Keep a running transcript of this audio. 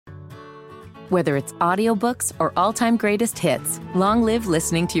Whether it's audiobooks or all-time greatest hits, long live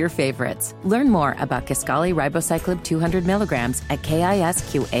listening to your favorites. Learn more about Kisqali Ribociclib 200 milligrams at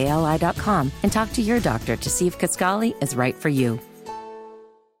KISQALI.com and talk to your doctor to see if Kisqali is right for you.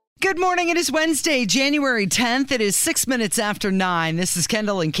 Good morning. It is Wednesday, January 10th. It is 6 minutes after 9. This is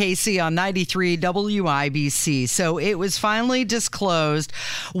Kendall and Casey on 93 WIBC. So it was finally disclosed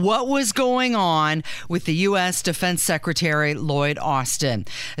what was going on with the U.S. Defense Secretary Lloyd Austin.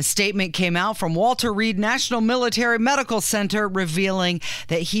 A statement came out from Walter Reed National Military Medical Center revealing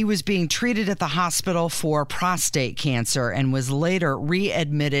that he was being treated at the hospital for prostate cancer and was later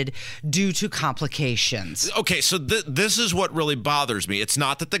readmitted due to complications. Okay, so this is what really bothers me. It's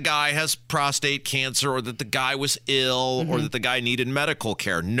not that the guy has prostate cancer or that the guy was ill or that the guy needed medical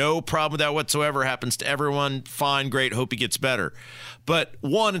care. No problem with that whatsoever. Happens to everyone. Fine, great. Hope he gets better. But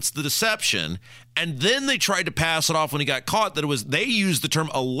one, it's the deception. And then they tried to pass it off when he got caught that they used the term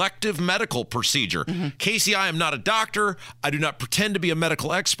elective medical procedure. Casey, I am not a doctor. I do not pretend to be a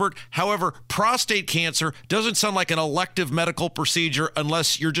medical expert. However, prostate cancer doesn't sound like an elective medical procedure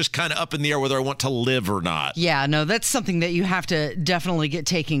unless you're just kind of up in the air whether I want to live or not. Yeah, no, that's something that you have to definitely get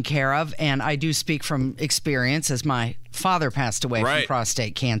taken care of. And I do speak from experience as my father passed away from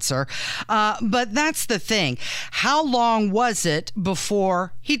prostate cancer. But that's the thing. How long was it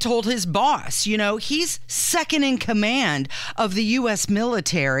before he told his boss? You know, he's second in command of the U.S.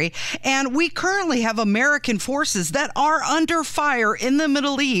 military, and we currently have American forces that are under fire in the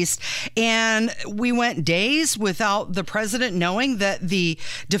Middle East. And we went days without the president knowing that the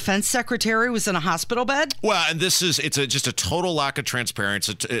defense secretary was in a hospital bed. Well, and it's just a total lack of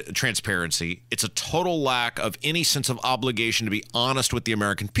transparency. It's a total lack of any sense of obligation to be honest with the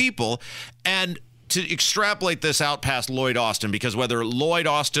American people. And to extrapolate this out past Lloyd Austin, because whether Lloyd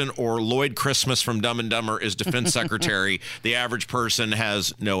Austin or Lloyd Christmas from Dumb and Dumber is defense secretary, the average person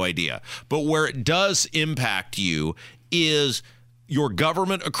has no idea. But where it does impact you is your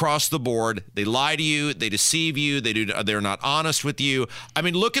government across the board. They lie to you, they deceive you, they're not honest with you. I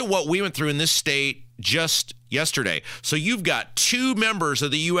mean, look at what we went through in this state just yesterday. So you've got two members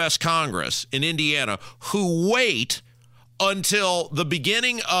of the U.S. Congress in Indiana who wait until the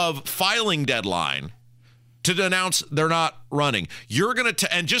beginning of filing deadline to announce they're not running. You're going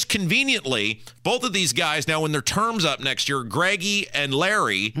to, and just conveniently, both of these guys now, when their term's up next year, Greggy and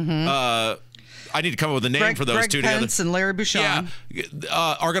Larry, I need to come up with a name for those Greg two Pence together. And Larry Bouchon.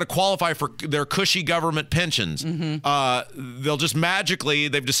 Are going to qualify for their cushy government pensions. They'll just magically,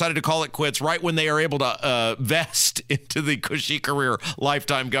 they've decided to call it quits right when they are able to vest into the cushy career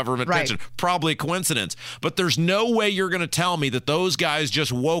lifetime government pension. Probably a coincidence. But there's no way you're going to tell me that those guys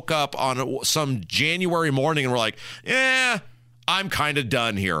just woke up on some January morning and were like, I'm kind of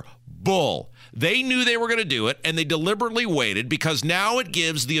done here. Bull. They knew they were going to do it, and they deliberately waited because now it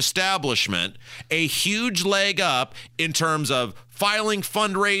gives the establishment a huge leg up in terms of filing,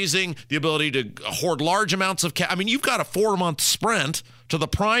 fundraising, the ability to hoard large amounts of cash. I mean, you've got a 4-month sprint to the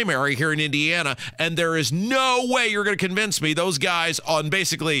primary here in Indiana, and there is no way you're going to convince me those guys on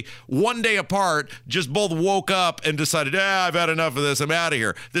basically one day apart just both woke up and decided, I've had enough of this, I'm out of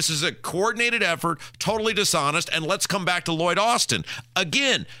here. This is a coordinated effort, totally dishonest, and let's come back to Lloyd Austin.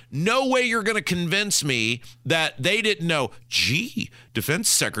 Again, no way you're going to convince me that they didn't know, defense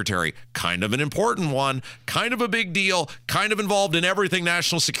secretary, kind of an important one, kind of a big deal, kind of involved in everything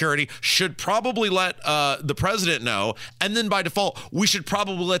national security, should probably let the president know, and then by default, we should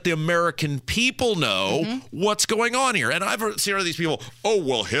probably let the American people know what's going on here. And I've seen these people,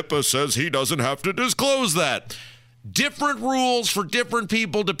 HIPAA says he doesn't have to disclose that. Different rules for different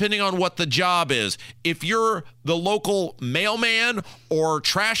people depending on what the job is. If you're the local mailman or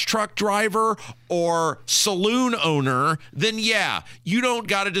trash truck driver or saloon owner, then you don't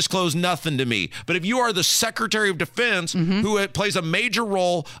got to disclose nothing to me. But if you are the Secretary of Defense who plays a major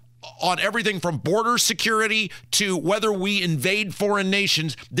role on everything from border security to whether we invade foreign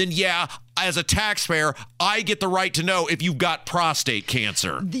nations, then as a taxpayer, I get the right to know if you've got prostate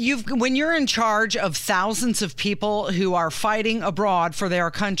cancer. When you're in charge of thousands of people who are fighting abroad for their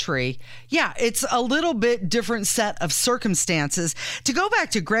country, it's a little bit different set of circumstances. To go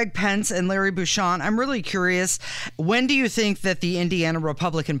back to Greg Pence and Larry Bouchon, I'm really curious, when do you think that the Indiana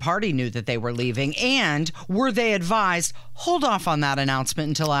Republican Party knew that they were leaving? And were they advised, hold off on that announcement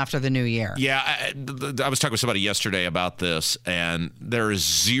until after the new year? I was talking with somebody yesterday about this, and there is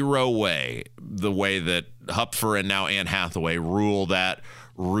zero way, the way that Hupfer and now Anne Hathaway rule that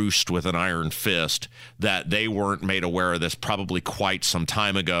roost with an iron fist, that they weren't made aware of this probably quite some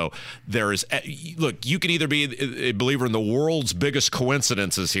time ago. Look, you can either be a believer in the world's biggest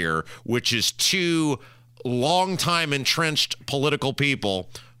coincidences here, which is two longtime entrenched political people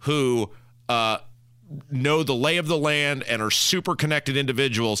who know the lay of the land and are super connected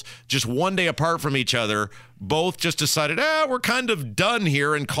individuals, just one day apart from each other, both just decided, we're kind of done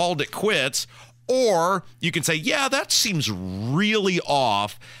here and called it quits. Or you can say, yeah, that seems really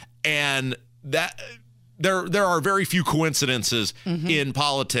off, and that there are very few coincidences in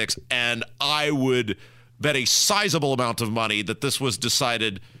politics, and I would bet a sizable amount of money that this was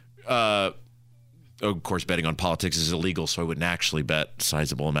decided. Of course, betting on politics is illegal, so I wouldn't actually bet a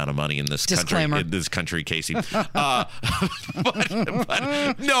sizable amount of money in this country, Casey. But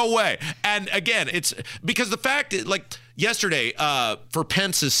no way. And again, it's because the fact is, like yesterday, for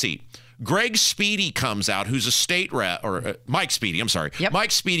Pence's seat, Greg Speedy comes out, who's a state rep, or Mike Speedy, I'm sorry. Yep. Mike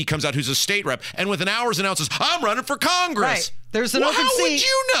Speedy comes out, who's a state rep, and within hours announces, I'm running for Congress. Right. There's an open seat. How would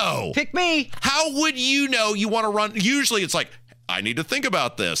you know? Pick me. How would you know you want to run? Usually it's like, I need to think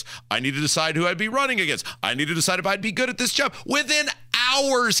about this. I need to decide who I'd be running against. I need to decide if I'd be good at this job. Within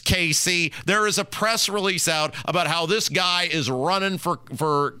hours, Casey, there is a press release out about how this guy is running for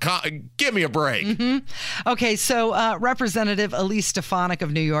give me a break. Okay, so Representative Elise Stefanik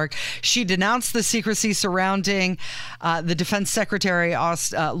of New York, she denounced the secrecy surrounding the Defense Secretary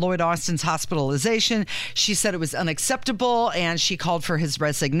Lloyd Austin's hospitalization. She said it was unacceptable, and she called for his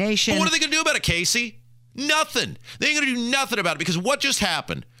resignation. But what are they going to do about it, Casey? Nothing. They ain't going to do nothing about it, because what just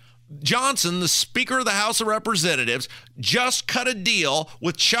happened? Johnson, the Speaker of the House of Representatives, just cut a deal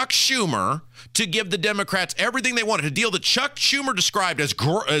with Chuck Schumer to give the Democrats everything they wanted. A deal that Chuck Schumer described as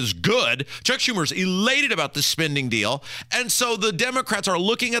good. Chuck Schumer's elated about this spending deal. And so the Democrats are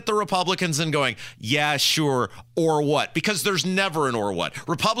looking at the Republicans and going, yeah, sure, or what? Because there's never an or what.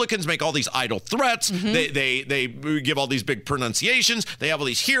 Republicans make all these idle threats. They give all these big pronunciations. They have all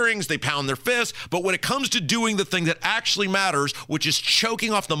these hearings. They pound their fists. But when it comes to doing the thing that actually matters, which is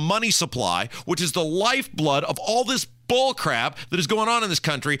choking off the money supply, which is the lifeblood of all this bull crap that is going on in this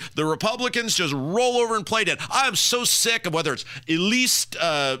country, the Republicans just roll over and play dead. I'm so sick of whether it's Elise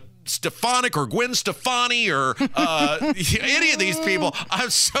Stefanik or Gwen Stefani or any of these people. I'm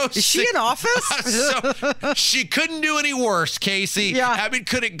so sick. Is she in office? She couldn't do any worse, Casey. Yeah. I mean,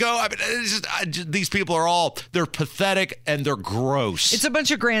 could it go? I mean, it's just, these people are they're pathetic and they're gross. It's a bunch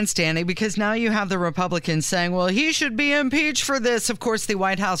of grandstanding, because now you have the Republicans saying, well, he should be impeached for this. Of course, the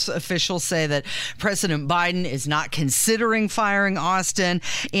White House officials say that President Biden is not considering firing Austin.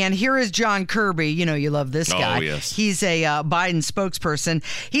 And here is John Kirby. You know, you love this guy. Oh, yes. He's a Biden spokesperson.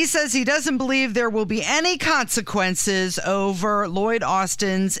 He says he doesn't believe there will be any consequences over Lloyd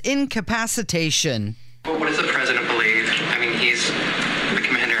Austin's incapacitation. Well, what does the president believe? I mean, he's the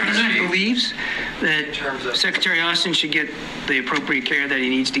commander in chief. The president believes that Secretary Austin should get the appropriate care that he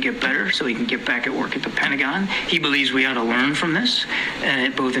needs to get better so he can get back at work at the Pentagon. He believes we ought to learn from this,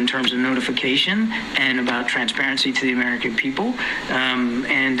 both in terms of notification and about transparency to the American people. We're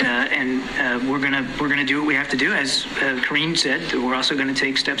gonna do what we have to do. As Karine said, we're also going to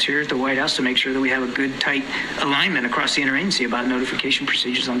take steps here at the White House to make sure that we have a good, tight alignment across the interagency about notification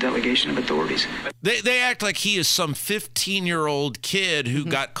procedures on delegation of authorities. They act like he is some 15-year-old kid who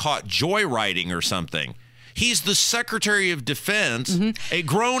got caught joyriding or something. He's the Secretary of Defense, a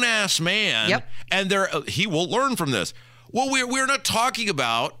grown-ass man, and he will learn from this. Well, we're not talking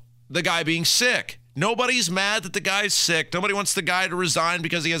about the guy being sick. Nobody's mad that the guy's sick. Nobody wants the guy to resign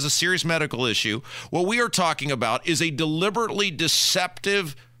because he has a serious medical issue. What we are talking about is a deliberately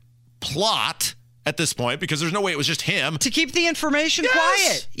deceptive plot at this point, because there's no way it was just him. To keep the information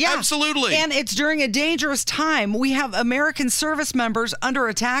quiet. Yeah, absolutely. And it's during a dangerous time. We have American service members under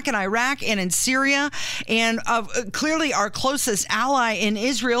attack in Iraq and in Syria. And clearly our closest ally in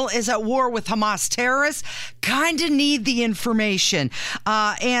Israel is at war with Hamas terrorists. Kind of need the information.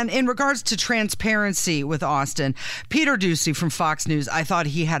 And in regards to transparency with Austin, Peter Ducey from Fox News, I thought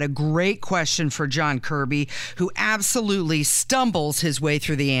he had a great question for John Kirby, who absolutely stumbles his way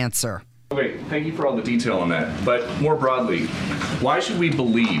through the answer. Okay, thank you for all the detail on that. But more broadly, why should we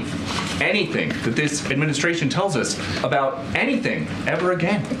believe anything that this administration tells us about anything ever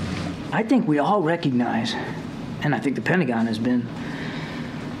again? I think we all recognize, and I think the Pentagon has been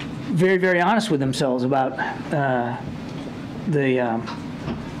very, very honest with themselves about the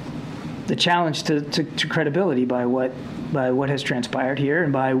challenge to credibility by what has transpired here,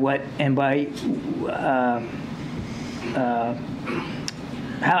 and by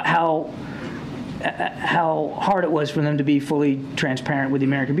how hard it was for them to be fully transparent with the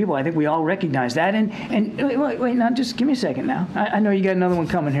American people. I think we all recognize that. And wait, now just give me a second now. I know you got another one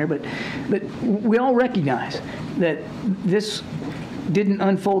coming here, but we all recognize that this didn't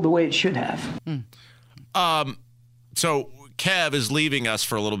unfold the way it should have. So Kev is leaving us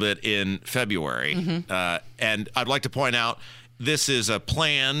for a little bit in February, and I'd like to point out this is a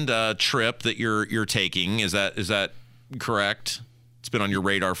planned trip that you're taking. Is that correct? It's been on your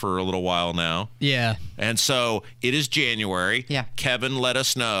radar for a little while now. Yeah. And so it is January. Yeah. Kevin let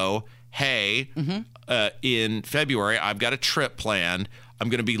us know, hey, in February, I've got a trip planned. I'm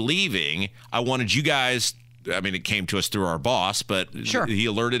going to be leaving. I wanted you guys, it came to us through our boss, but sure. He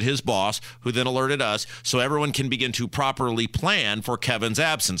alerted his boss, who then alerted us, so everyone can begin to properly plan for Kevin's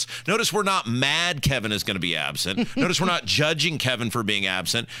absence. Notice we're not mad Kevin is going to be absent. Notice we're not judging Kevin for being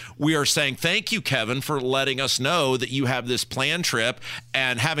absent. We are saying, thank you, Kevin, for letting us know that you have this planned trip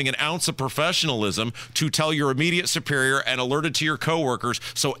and having an ounce of professionalism to tell your immediate superior and alert it to your coworkers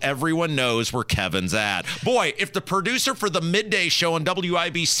so everyone knows where Kevin's at. Boy, if the producer for the midday show on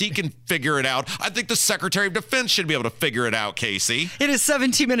WIBC can figure it out, I think the Secretary of Defense should be able to figure it out, Casey. It is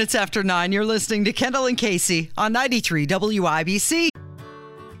 17 minutes after 9. You're listening to Kendall and Casey on 93 WIBC.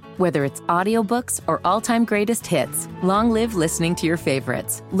 Whether it's audiobooks or all-time greatest hits, long live listening to your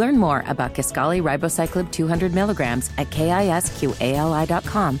favorites. Learn more about Kisqali Ribociclib 200 milligrams at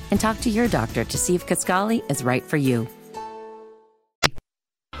KISQALI.com and talk to your doctor to see if Kisqali is right for you.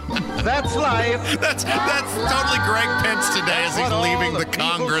 That's life. That's totally Greg Pence today as he's leaving the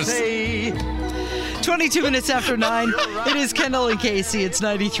Congress. 22 minutes after 9. It is Kendall and Casey. It's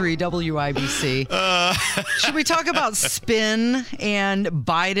 93 WIBC. Should we talk about spin and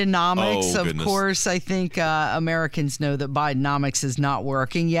Bidenomics? Oh, of goodness. course, I think Americans know that Bidenomics is not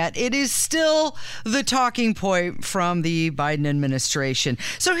working yet. It is still the talking point from the Biden administration.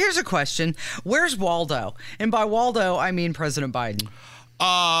 So here's a question. Where's Waldo? And by Waldo, I mean President Biden.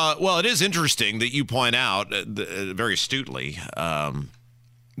 Well, it is interesting that you point out very astutely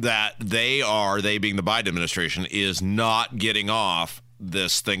that they being the Biden administration, is not getting off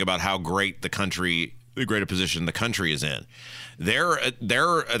this thing about how great the great a position the country is in. They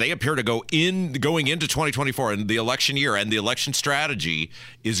appear to going into 2024 and the election year, and the election strategy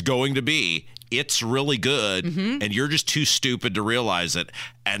is going to be, it's really good, and you're just too stupid to realize it.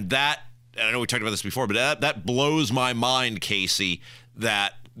 And I know we talked about this before, but that blows my mind, Casey,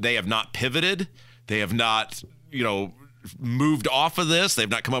 that they have not pivoted. They have not, moved off of this. They've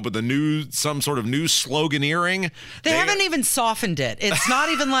not come up with some sort of new sloganeering. They haven't even softened it. It's not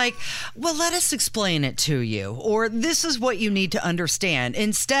even like, well, let us explain it to you, or this is what you need to understand.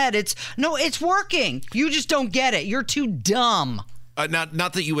 Instead, it's working. You just don't get it. You're too dumb.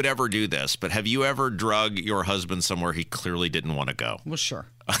 Not that you would ever do this, but have you ever drug your husband somewhere he clearly didn't want to go? Well, sure.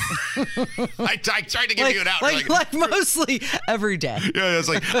 I tried to give you an out. Like mostly every day. Yeah, it's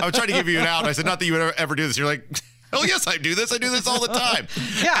like, I was trying to give you an out. And I said, not that you would ever do this. You're like, oh, yes, I do this. I do this all the time.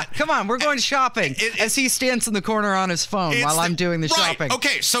 Yeah, come on. We're going shopping. As he stands in the corner on his phone while I'm doing the shopping.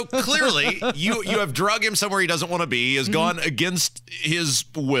 Okay, so clearly you have drug him somewhere he doesn't want to be. He has gone against his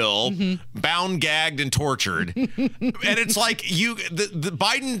will, bound, gagged, and tortured. And it's like the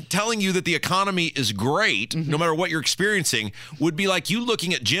Biden telling you that the economy is great, no matter what you're experiencing, would be like you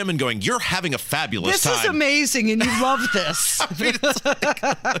looking at Jim and going, you're having a fabulous time. This is amazing, and you love this. It's like,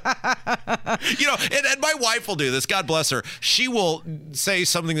 and my wife will do this. God bless her. She will say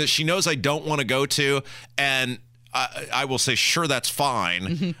something that she knows I don't want to go to, and I will say, sure, that's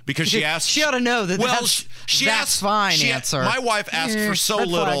fine, because she asked. She ought to know that. Well, that's fine. Answer. My wife asked for so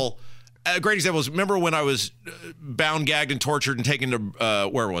little. A great example is, remember when I was bound, gagged, and tortured and taken to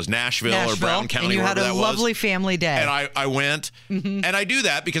where it was, Nashville or Brown County, and you had a lovely was. family day. And I went, and I do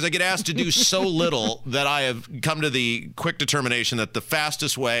that because I get asked to do so little that I have come to the quick determination that the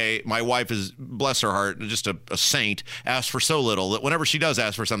fastest way, my wife is, bless her heart, just a saint, asks for so little that whenever she does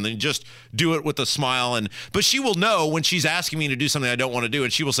ask for something, just do it with a smile. But she will know when she's asking me to do something I don't want to do,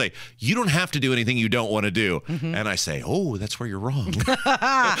 and she will say, you don't have to do anything you don't want to do. And I say, oh, that's where you're wrong.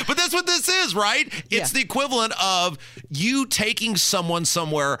 But that's what this is, right? It's the equivalent of you taking someone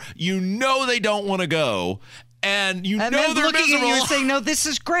somewhere you know they don't want to go, and they're looking miserable. at you and saying, no, this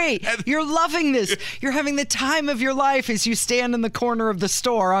is great. You're loving this. You're having the time of your life as you stand in the corner of the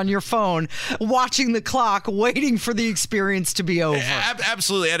store on your phone, watching the clock, waiting for the experience to be over.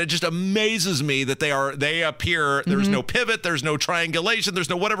 Absolutely. And it just amazes me that they appear, there's no pivot, there's no triangulation, there's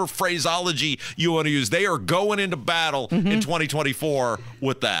no whatever phraseology you want to use. They are going into battle in 2024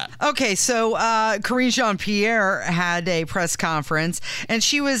 with that. Okay, so Karine Jean-Pierre had a press conference, and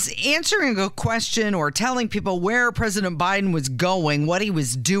she was answering a question or telling people where President Biden was going, what he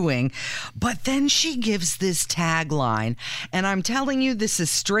was doing. But then she gives this tagline, and I'm telling you, this is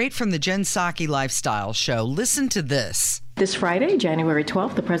straight from the Jen Psaki Lifestyle Show. Listen to this. This Friday, January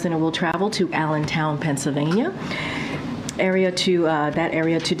 12th, the president will travel to Allentown, Pennsylvania. area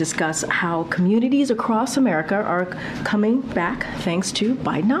to discuss how communities across America are coming back thanks to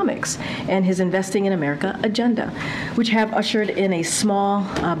Bidenomics and his Investing in America agenda, which have ushered in a small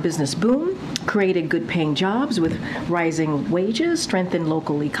business boom, created good-paying jobs with rising wages, strengthened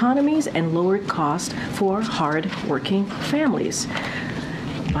local economies, and lowered costs for hard-working families.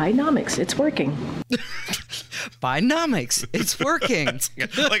 Bidenomics, it's working. Bidenomics, it's working.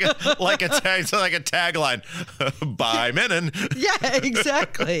 like a tagline. Buy Menon. Yeah,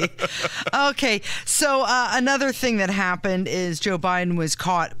 exactly. Okay, so another thing that happened is Joe Biden was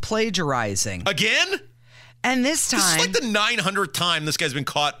caught plagiarizing. Again? And this time... This is like the 900th time this guy's been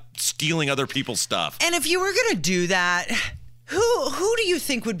caught stealing other people's stuff. And if you were going to do that, who do you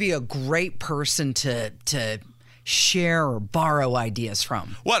think would be a great person to share or borrow ideas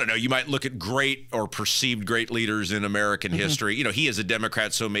from? Well, I don't know. You might look at great or perceived great leaders in American history. You know, he is a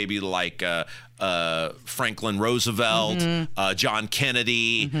Democrat, so maybe like Franklin Roosevelt, John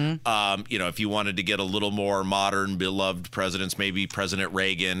Kennedy. You know, if you wanted to get a little more modern, beloved presidents, maybe President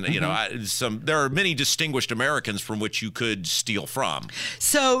Reagan. You know, there are many distinguished Americans from which you could steal from.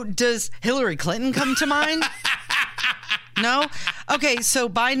 So does Hillary Clinton come to mind? No? Okay, so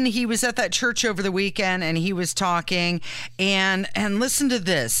Biden, he was at that church over the weekend and he was talking and listen to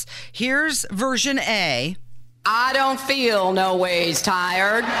this. Here's version A. I don't feel no ways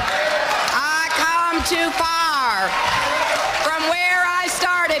tired. I come too far from where I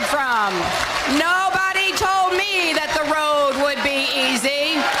started from. Nobody told me that the road would be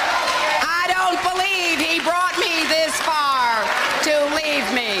easy. I don't believe he brought me this far to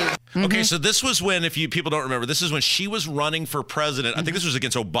leave me. Okay, so this was when, if you people don't remember, this is when she was running for president. I think this was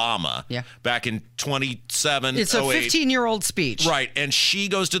against Obama back in 2007. It's a 15-year-old speech. Right, and she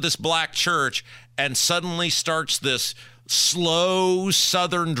goes to this black church and suddenly starts this slow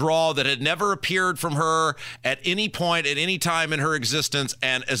Southern drawl that had never appeared from her at any point, at any time in her existence,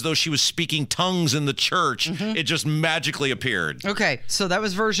 and as though she was speaking tongues in the church, it just magically appeared. Okay, so that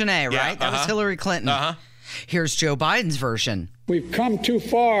was version A, right? Yeah, That was Hillary Clinton. Here's Joe Biden's version. We've come too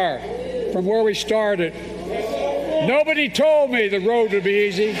far from where we started. Nobody told me the road would be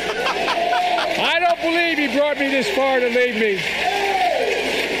easy. I don't believe he brought me this far to leave me.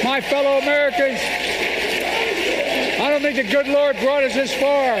 My fellow Americans, I don't think the good Lord brought us this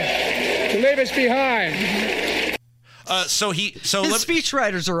far to leave us behind. So his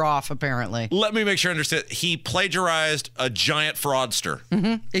speechwriters are off, apparently. Let me make sure I understand. He plagiarized a giant fraudster.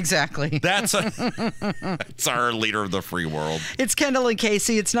 Exactly. That's our leader of the free world. It's Kendall and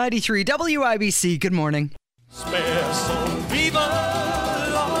Casey. It's 93 WIBC. Good morning.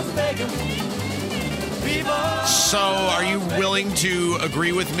 So, are you willing to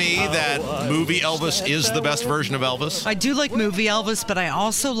agree with me that movie Elvis is the best version of Elvis? I do like movie Elvis, but I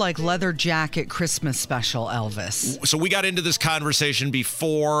also like Leather Jacket Christmas Special Elvis. So we got into this conversation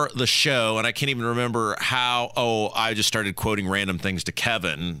before the show, and I can't even remember how. I just started quoting random things to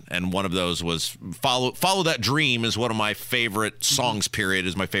Kevin, and one of those was Follow That Dream is one of my favorite songs, period,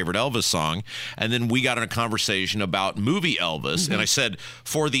 is my favorite Elvis song. And then we got in a conversation about movie Elvis, and I said,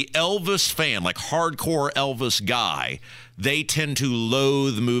 for the Elvis fan, like hardcore Elvis guy, they tend to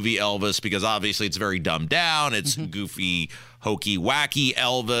loathe movie Elvis because obviously it's very dumbed down. It's goofy, hokey, wacky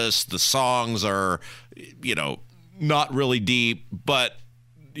Elvis. The songs are, not really deep. But,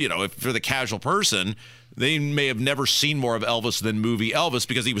 if for the casual person, they may have never seen more of Elvis than movie Elvis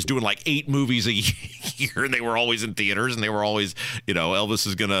because he was doing like 8 movies a year and they were always in theaters and they were always, Elvis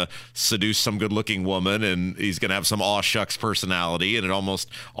is going to seduce some good looking woman and he's going to have some aw shucks personality and it almost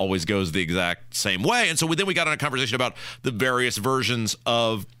always goes the exact same way. And so then we got on a conversation about the various versions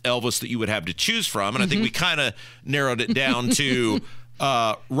of Elvis that you would have to choose from. And I think we kind of narrowed it down to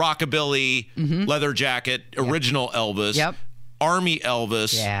rockabilly, leather jacket, original Elvis, Army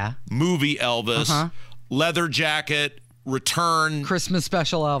Elvis, movie Elvis, leather jacket, return Christmas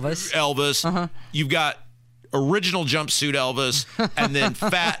special Elvis. You've got original jumpsuit Elvis and then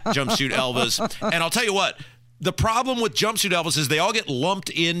fat jumpsuit Elvis. And I'll tell you what, the problem with jumpsuit Elvis is they all get lumped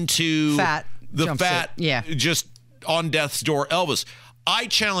into just on death's door Elvis. I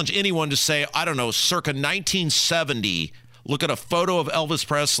challenge anyone to say, I don't know, circa 1970, look at a photo of Elvis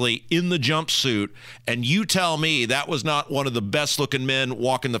Presley in the jumpsuit, and you tell me that was not one of the best-looking men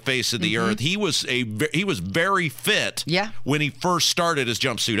walking the face of the earth. He was very fit when he first started as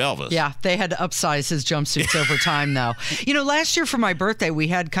jumpsuit Elvis. Yeah, they had to upsize his jumpsuits over time, though. Last year for my birthday, we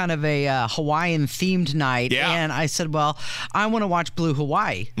had kind of a Hawaiian-themed night, and I said, well, I want to watch Blue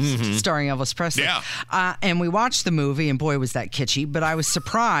Hawaii, starring Elvis Presley. And we watched the movie, and boy, was that kitschy, but I was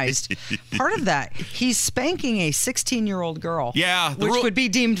surprised. Part of that, he's spanking a 16-year-old 6-year-old girl. Yeah. Which would be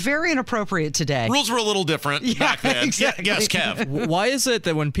deemed very inappropriate today. Rules were a little different back then. Exactly. Yes, Kev. Why is it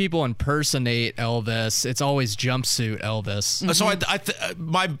that when people impersonate Elvis, it's always jumpsuit Elvis? So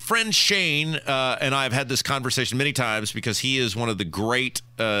my friend Shane and I have had this conversation many times because he is one of the great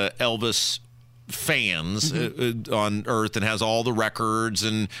Elvis fans on Earth and has all the records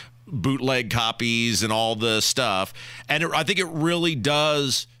and bootleg copies and all the stuff. And I think it really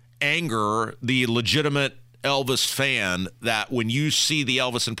does anger the legitimate Elvis fan that when you see the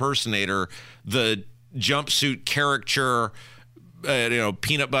Elvis impersonator, the jumpsuit caricature,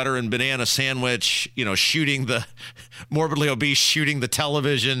 peanut butter and banana sandwich, shooting the morbidly obese, shooting the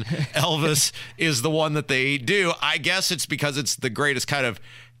television, Elvis is the one that they do. I guess it's because it's the greatest kind of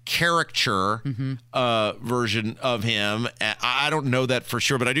caricature version of him. I don't know that for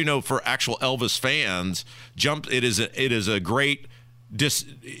sure, but I do know for actual Elvis fans, it is a great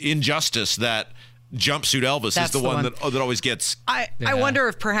injustice that jumpsuit Elvis is the one that always gets. I wonder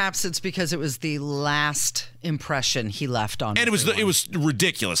if perhaps it's because it was the last impression he left on. And it was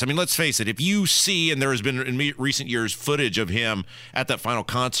ridiculous. I mean, let's face it. If you see, and there has been in recent years footage of him at that final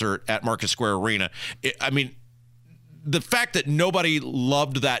concert at Market Square Arena, the fact that nobody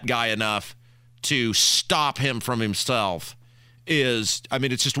loved that guy enough to stop him from himself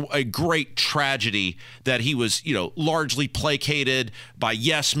it's just a great tragedy that he was, largely placated by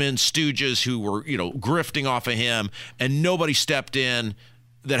yes men, stooges who were, grifting off of him, and nobody stepped in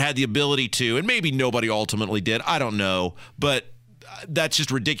that had the ability to, and maybe nobody ultimately did. I don't know, but that's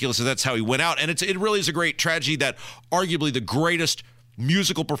just ridiculous. And that's how he went out. And it really is a great tragedy that arguably the greatest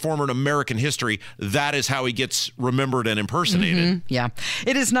musical performer in American history, that is how he gets remembered and impersonated. Yeah.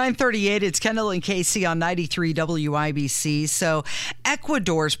 It is 9:38. It's Kendall and Casey on 93 WIBC. So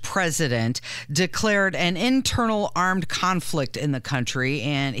Ecuador's president declared an internal armed conflict in the country,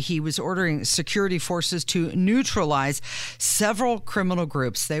 and he was ordering security forces to neutralize several criminal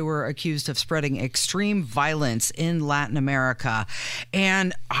groups. They were accused of spreading extreme violence in Latin America.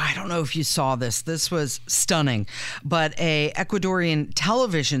 And I don't know if you saw this. This was stunning. But a Ecuadorian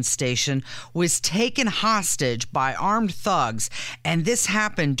television station was taken hostage by armed thugs, and this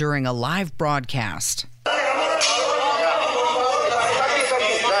happened during a live broadcast.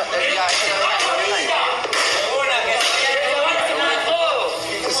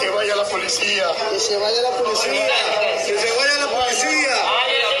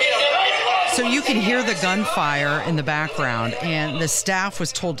 So you can hear the gunfire in the background, and the staff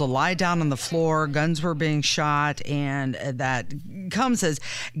was told to lie down on the floor. Guns were being shot, and that comes as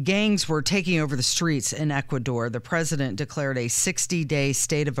gangs were taking over the streets in Ecuador. The president declared a 60-day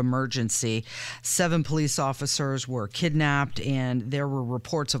state of emergency. 7 police officers were kidnapped, and there were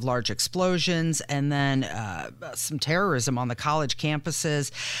reports of large explosions and then some terrorism on the college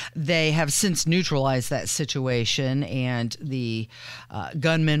campuses. They have since neutralized that situation, and the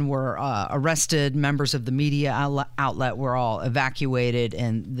gunmen were arrested. Members of the media outlet were all evacuated,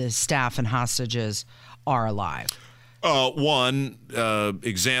 and the staff and hostages are alive. One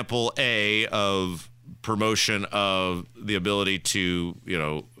example of promotion of the ability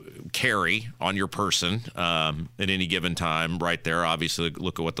to, carry on your person at any given time right there. Obviously,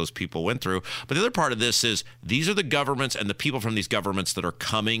 look at what those people went through. But the other part of this is these are the governments and the people from these governments that are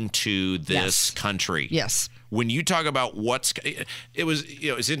coming to this country. Yes. When you talk about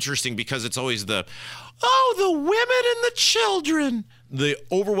it's interesting because it's always the women and the children. The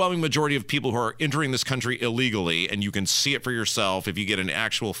overwhelming majority of people who are entering this country illegally, and you can see it for yourself if you get an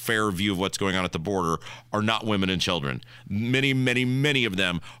actual fair view of what's going on at the border, are not women and children. Many, many, many of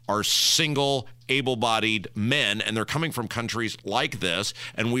them are single, able-bodied men, and they're coming from countries like this,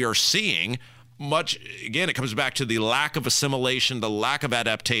 and we are seeing again, it comes back to the lack of assimilation, the lack of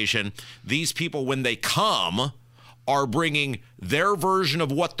adaptation. These people, when they come, are bringing their version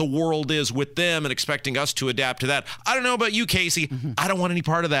of what the world is with them and expecting us to adapt to that. I don't know about you, Casey. I don't want any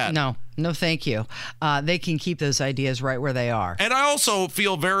part of that. No, thank you. They can keep those ideas right where they are. And I also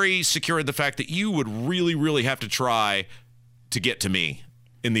feel very secure in the fact that you would really, really have to try to get to me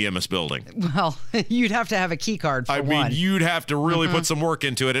in the MS building. Well, you'd have to have a key card for one. You'd have to really put some work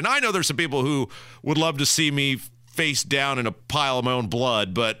into it. And I know there's some people who would love to see me face down in a pile of my own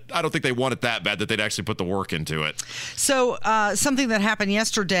blood, but I don't think they want it that bad that they'd actually put the work into it. So something that happened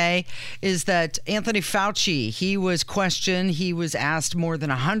yesterday is that Anthony Fauci, he was questioned. He was asked more than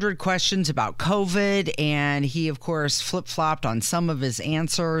 100 questions about COVID, and he, of course, flip-flopped on some of his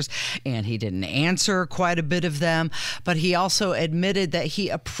answers, and he didn't answer quite a bit of them, but he also admitted that he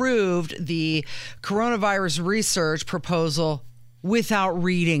approved the coronavirus research proposal without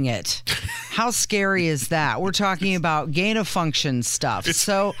reading it. How scary is that? We're talking about gain of function stuff.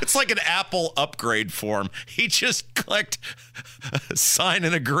 It's like an Apple upgrade form. He just clicked sign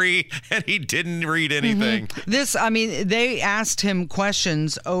and agree, and he didn't read anything. They asked him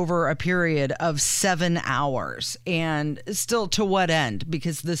questions over a period of 7 hours, and still to what end?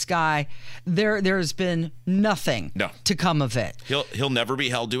 Because this guy, there's been nothing to come of it. He'll never be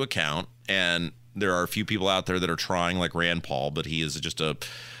held to account, and there are a few people out there that are trying, like Rand Paul, but he is just a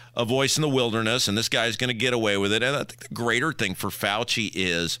voice in the wilderness, and this guy's going to get away with it. And I think the greater thing for Fauci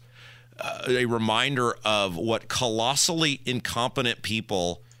is a reminder of what colossally incompetent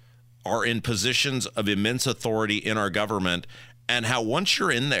people are in positions of immense authority in our government, and how once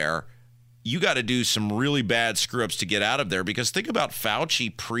you're in there, you got to do some really bad screw-ups to get out of there. Because think about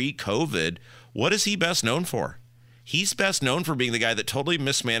Fauci pre-COVID. What is he best known for? He's best known for being the guy that totally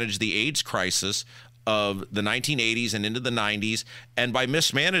mismanaged the AIDS crisis of the 1980s and into the 90s. And by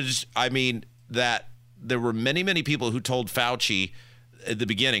mismanaged, I mean that there were many, many people who told Fauci at the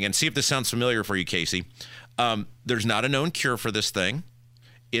beginning, and see if this sounds familiar for you, Casey, there's not a known cure for this thing.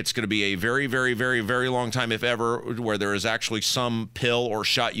 It's going to be a very, very, very, very long time, if ever, where there is actually some pill or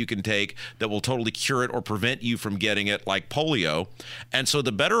shot you can take that will totally cure it or prevent you from getting it, like polio. And so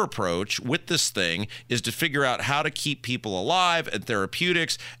the better approach with this thing is to figure out how to keep people alive and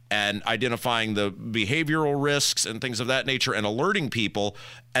therapeutics and identifying the behavioral risks and things of that nature and alerting people.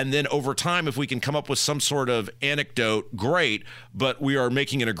 And then over time, if we can come up with some sort of anecdote, great. But we are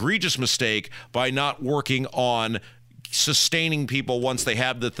making an egregious mistake by not working on sustaining people once they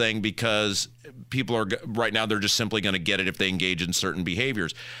have the thing, because people are right now, they're just simply going to get it if they engage in certain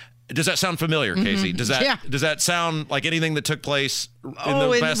behaviors. Does that sound familiar, Casey? Does that sound like anything that took place in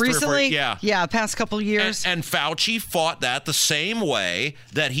the past recently? 3 or 4? Yeah, past couple of years. And Fauci fought that the same way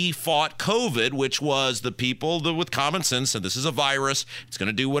that he fought COVID, which was the people with common sense said, this is a virus. It's going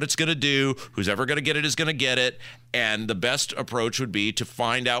to do what it's going to do. Who's ever going to get it is going to get it. And the best approach would be to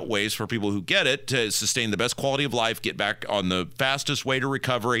find out ways for people who get it to sustain the best quality of life, get back on the fastest way to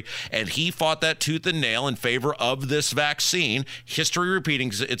recovery. And he fought that tooth and nail in favor of this vaccine, history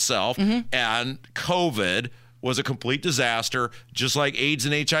repeating itself. And COVID was a complete disaster, just like AIDS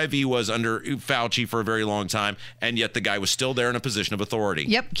and HIV was under Fauci for a very long time, and yet the guy was still there in a position of authority.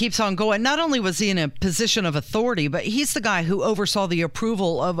 Yep, keeps on going. Not only was he in a position of authority, but he's the guy who oversaw the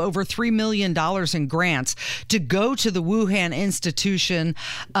approval of over $3 million in grants to go to the Wuhan Institution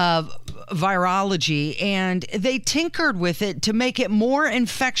of Virology, and they tinkered with it to make it more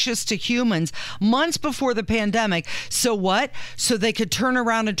infectious to humans months before the pandemic. So what? So they could turn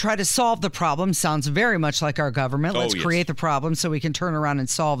around and try to solve the problem. Sounds very much like our government. Let's create the problem so we can turn around and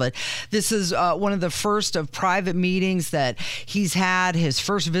solve it. This is one of the first of private meetings that he's had, his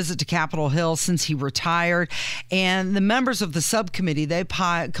first visit to Capitol Hill since he retired. And the members of the subcommittee, they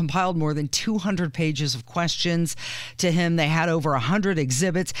compiled more than 200 pages of questions to him. They had over 100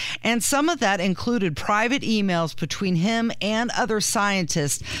 exhibits, and some of that included private emails between him and other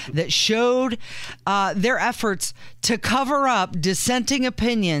scientists that showed their efforts to cover up dissenting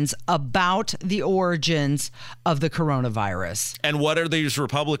opinions about the origins of the coronavirus. And what are these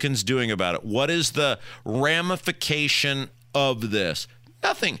Republicans doing about it? What is the ramification of this?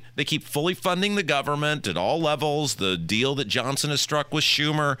 Nothing. They keep fully funding the government at all levels. The deal that Johnson has struck with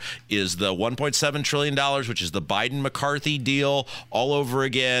Schumer is the $1.7 trillion, which is the Biden-McCarthy deal all over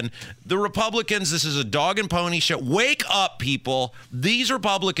again. The Republicans, this is a dog and pony show. Wake up, people. These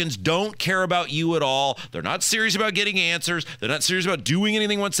Republicans don't care about you at all. They're not serious about getting answers. They're not serious about doing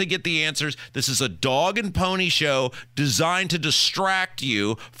anything once they get the answers. This is a dog and pony show designed to distract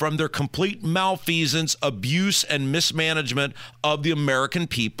you from their complete malfeasance, abuse, and mismanagement of the American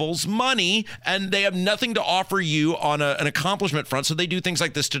people's money, and they have nothing to offer you on an accomplishment front, so they do things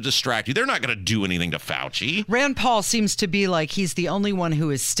like this to distract you. They're not going to do anything to Fauci. Rand Paul seems to be like he's the only one who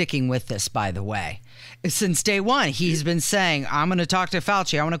is sticking with this, by the way. Since day one, he's been saying, I'm going to talk to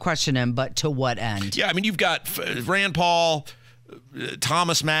Fauci, I want to question him, but to what end? Yeah, I mean, you've got Rand Paul,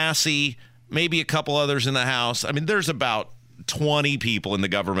 Thomas Massey, maybe a couple others in the House. I mean, there's about 20 people in the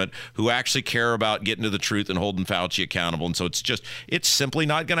government who actually care about getting to the truth and holding Fauci accountable. And so it's simply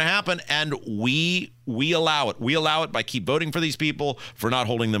not going to happen. And we allow it. We allow it by keep voting for these people for not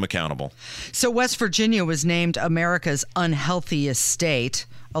holding them accountable. So West Virginia was named America's unhealthiest state,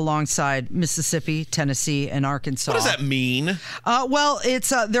 alongside Mississippi, Tennessee, and Arkansas. What does that mean? Well,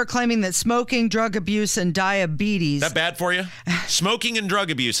 it's they're claiming that smoking, drug abuse, and diabetes. That bad for you? Smoking and drug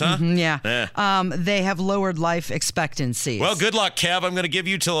abuse, huh? Yeah. They have lowered life expectancies. Well, good luck, Kev. I'm going to give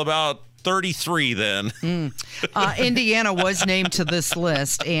you till about 33 then. Indiana was named to this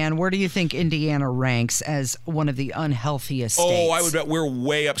list, and where do you think Indiana ranks as one of the unhealthiest states? Oh, I would bet we're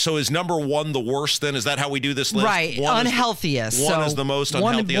way up. So is number one the worst then? Is that how we do this list? Right, unhealthiest. One is the most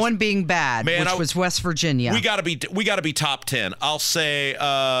unhealthiest. One being bad, which was West Virginia. We gotta be top 10. I'll say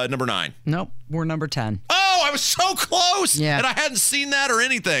number 9. Nope, we're number 10. Oh, I was so close. Yeah. And I hadn't seen that or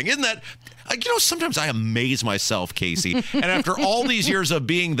anything. Isn't that... sometimes I amaze myself, Casey. And after all these years of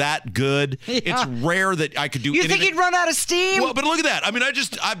being that good, it's rare that I could do anything. You think you'd run out of steam? Well, but look at that. I mean,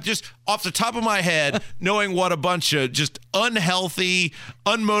 I'm just off the top of my head, knowing what a bunch of just unhealthy,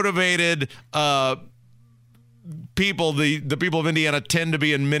 unmotivated people, the people of Indiana tend to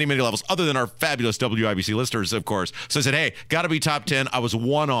be in many, many levels, other than our fabulous WIBC listeners, of course. So I said, hey, got to be top 10. I was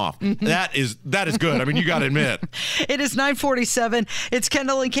one off. That is good. I mean, you got to admit. It is 9:47. It's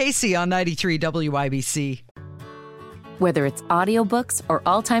Kendall and Casey on 93 WIBC. Whether it's audiobooks or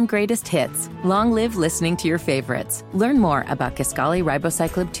all-time greatest hits, long live listening to your favorites. Learn more about Kisqali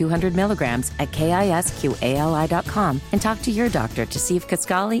Ribociclib 200 milligrams at KISQALI.com and talk to your doctor to see if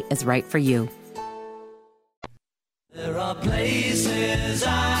Kisqali is right for you. There are places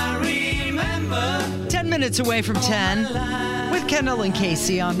I remember. 10 minutes away from 10 with Kendall and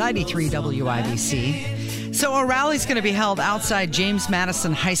Casey on 93 WIBC. So a rally's going to be held outside James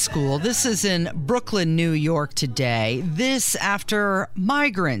Madison High School. This is in Brooklyn, New York today. This after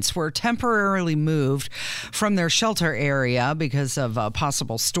migrants were temporarily moved from their shelter area because of a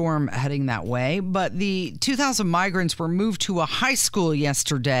possible storm heading that way. But the 2,000 migrants were moved to a high school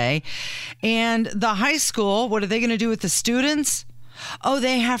yesterday. And the high school, what are they going to do with the students? Oh,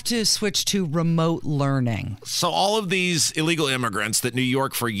 they have to switch to remote learning. So all of these illegal immigrants that New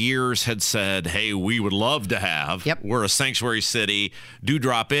York for years had said, hey, we would love to have, we're a sanctuary city, do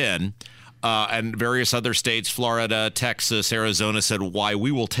drop in. And various other states, Florida, Texas, Arizona, said, why,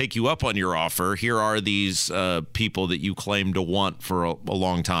 we will take you up on your offer. Here are these people that you claim to want for a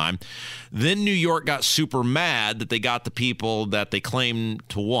long time. Then New York got super mad that they got the people that they claimed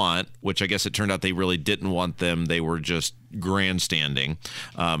to want, which I guess it turned out they really didn't want them. They were just grandstanding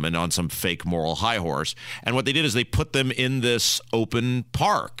and on some fake moral high horse. And what they did is they put them in this open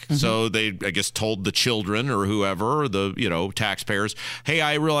park. So they, I guess, told the children or whoever, the taxpayers, hey,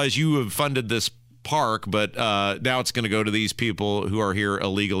 I realize you have funded this park, but now it's going to go to these people who are here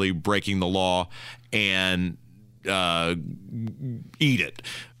illegally breaking the law and eat it.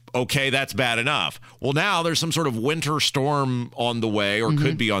 Okay, that's bad enough. Well, now there's some sort of winter storm on the way or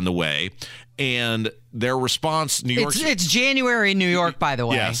could be on the way. And their response, New York. It's January in New York, by the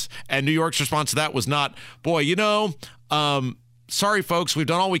way. Yes. And New York's response to that was not, boy, sorry, folks, we've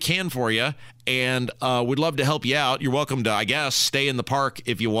done all we can for you. And we'd love to help you out. You're welcome to, I guess, stay in the park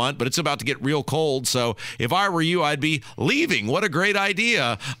if you want. But it's about to get real cold. So if I were you, I'd be leaving. What a great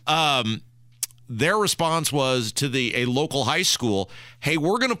idea. Their response was to a local high school, hey,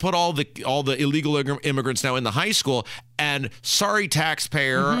 we're going to put all the illegal immigrants now in the high school, and sorry,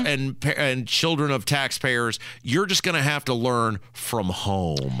 taxpayer and children of taxpayers, you're just going to have to learn from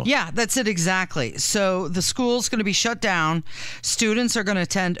home. Yeah, that's it exactly. So the school's going to be shut down. Students are going to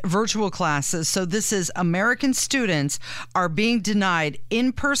attend virtual classes. So this is American students are being denied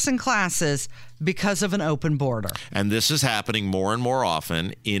in-person classes because of an open border. And this is happening more and more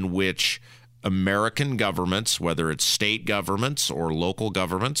often, in which American governments, whether it's state governments or local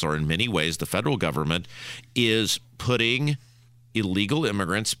governments, or in many ways the federal government, is putting illegal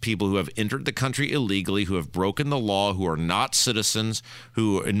immigrants, people who have entered the country illegally, who have broken the law, who are not citizens,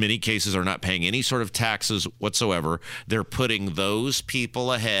 who in many cases are not paying any sort of taxes whatsoever. They're putting those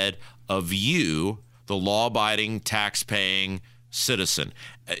people ahead of you, the law-abiding, tax-paying citizen.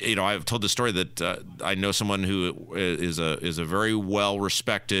 I've told the story that I know someone who is a very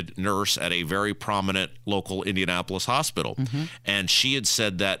well-respected nurse at a very prominent local Indianapolis hospital. And she had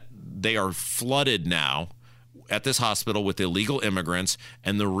said that they are flooded now at this hospital with illegal immigrants,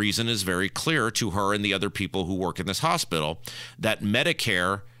 and the reason is very clear to her and the other people who work in this hospital, that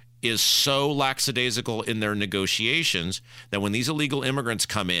Medicare is so lackadaisical in their negotiations that when these illegal immigrants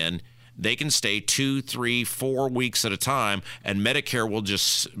come in, they can stay 2, 3, 4 weeks at a time, and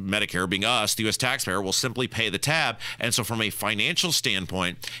Medicare being us, the U.S. taxpayer, will simply pay the tab. And so from a financial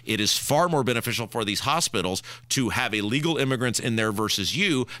standpoint, it is far more beneficial for these hospitals to have illegal immigrants in there versus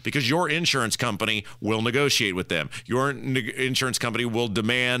you, because your insurance company will negotiate with them. Your insurance company will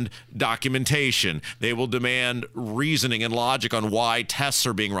demand documentation. They will demand reasoning and logic on why tests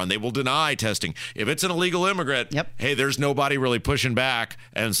are being run. They will deny testing. If it's an illegal immigrant, hey, there's nobody really pushing back.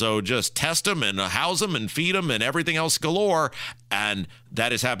 And so just test them and house them and feed them and everything else galore. And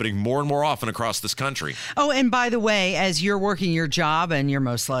that is happening more and more often across this country. Oh, and by the way, as you're working your job and you're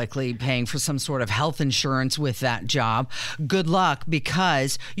most likely paying for some sort of health insurance with that job, good luck,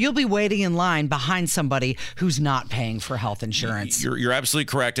 because you'll be waiting in line behind somebody who's not paying for health insurance. You're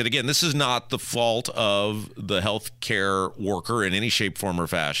absolutely correct. And again, this is not the fault of the healthcare worker in any shape, form, or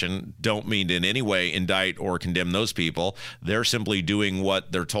fashion. Don't mean to in any way indict or condemn those people. They're simply doing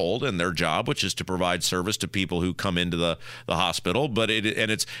what they're told in their job, which is to provide service to people who come into the hospital. But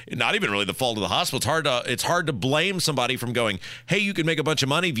it's not even really the fault of the hospital. It's hard to blame somebody from going, hey, you can make a bunch of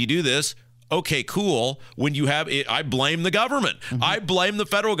money if you do this. Okay, cool. When you have it, I blame the government. Mm-hmm. I blame the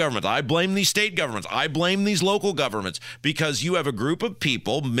federal government. I blame these state governments. I blame these local governments, because you have a group of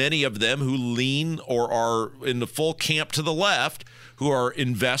people, many of them who lean or are in the full camp to the left, who are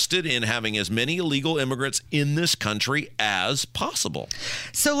invested in having as many illegal immigrants in this country as possible.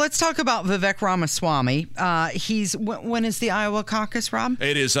 So let's talk about Vivek Ramaswamy. When is the Iowa caucus, Rob?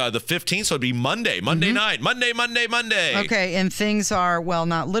 It is the 15th, so it'd be Monday night. Monday. Okay, and things are, well,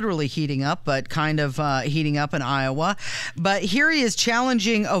 not literally heating up, but kind of heating up in Iowa. But here he is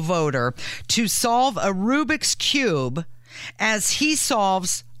challenging a voter to solve a Rubik's Cube as he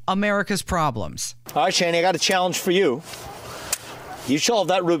solves America's problems. All right, Shani, I got a challenge for you. You solve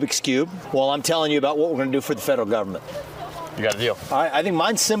that Rubik's Cube while I'm telling you about what we're going to do for the federal government. You got a deal. All right, I think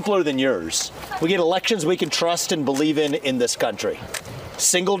mine's simpler than yours. We get elections we can trust and believe in this country.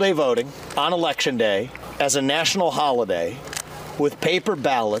 Single-day voting on Election Day as a national holiday with paper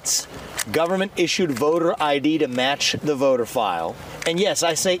ballots, government-issued voter ID to match the voter file. And yes,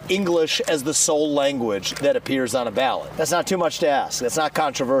 I say English as the sole language that appears on a ballot. That's not too much to ask. That's not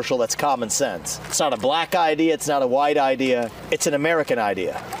controversial. That's common sense. It's not a black idea. It's not a white idea. It's an American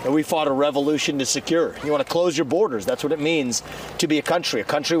idea. And we fought a revolution to secure. You want to close your borders. That's what it means to be a country. A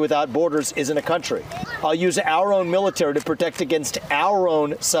country without borders isn't a country. I'll use our own military to protect against our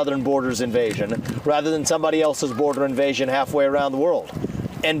own southern borders invasion rather than somebody else's border invasion halfway around the world.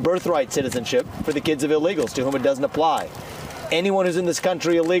 And birthright citizenship for the kids of illegals to whom it doesn't apply. Anyone who's in this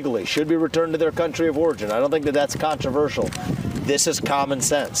country illegally should be returned to their country of origin. I don't think that that's controversial. This is common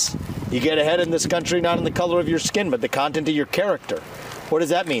sense. You get ahead in this country not in the color of your skin, but the content of your character. What does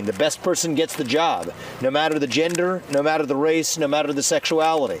that mean? The best person gets the job, no matter the gender, no matter the race, no matter the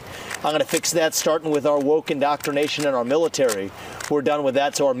sexuality. I'm going to fix that starting with our woke indoctrination in our military. We're done with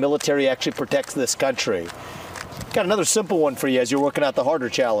that, so our military actually protects this country. Got another simple one for you as you're working out the harder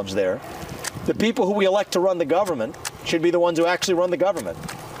challenge there. The people who we elect to run the government should be the ones who actually run the government,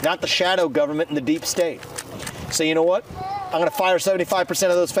 not the shadow government and the deep state. So you know what? I'm going to fire 75%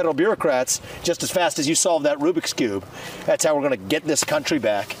 of those federal bureaucrats just as fast as you solve that Rubik's Cube. That's how we're going to get this country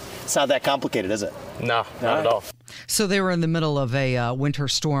back. It's not that complicated, is it? No, not at all. So they were in the middle of a winter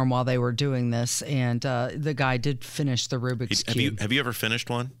storm while they were doing this, and the guy did finish the Rubik's Cube. Have you ever finished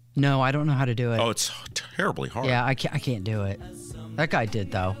one? No, I don't know how to do it. Oh, it's terribly hard. Yeah, I can't do it. That guy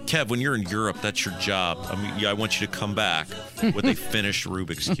did, though. Kev, when you're in Europe, that's your job. I want you to come back with a finished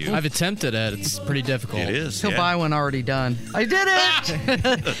Rubik's Cube. I've attempted it. It's pretty difficult. It is. He'll buy one already done. I did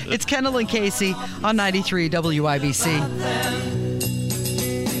it! It's Kendall and Casey on 93 WIBC.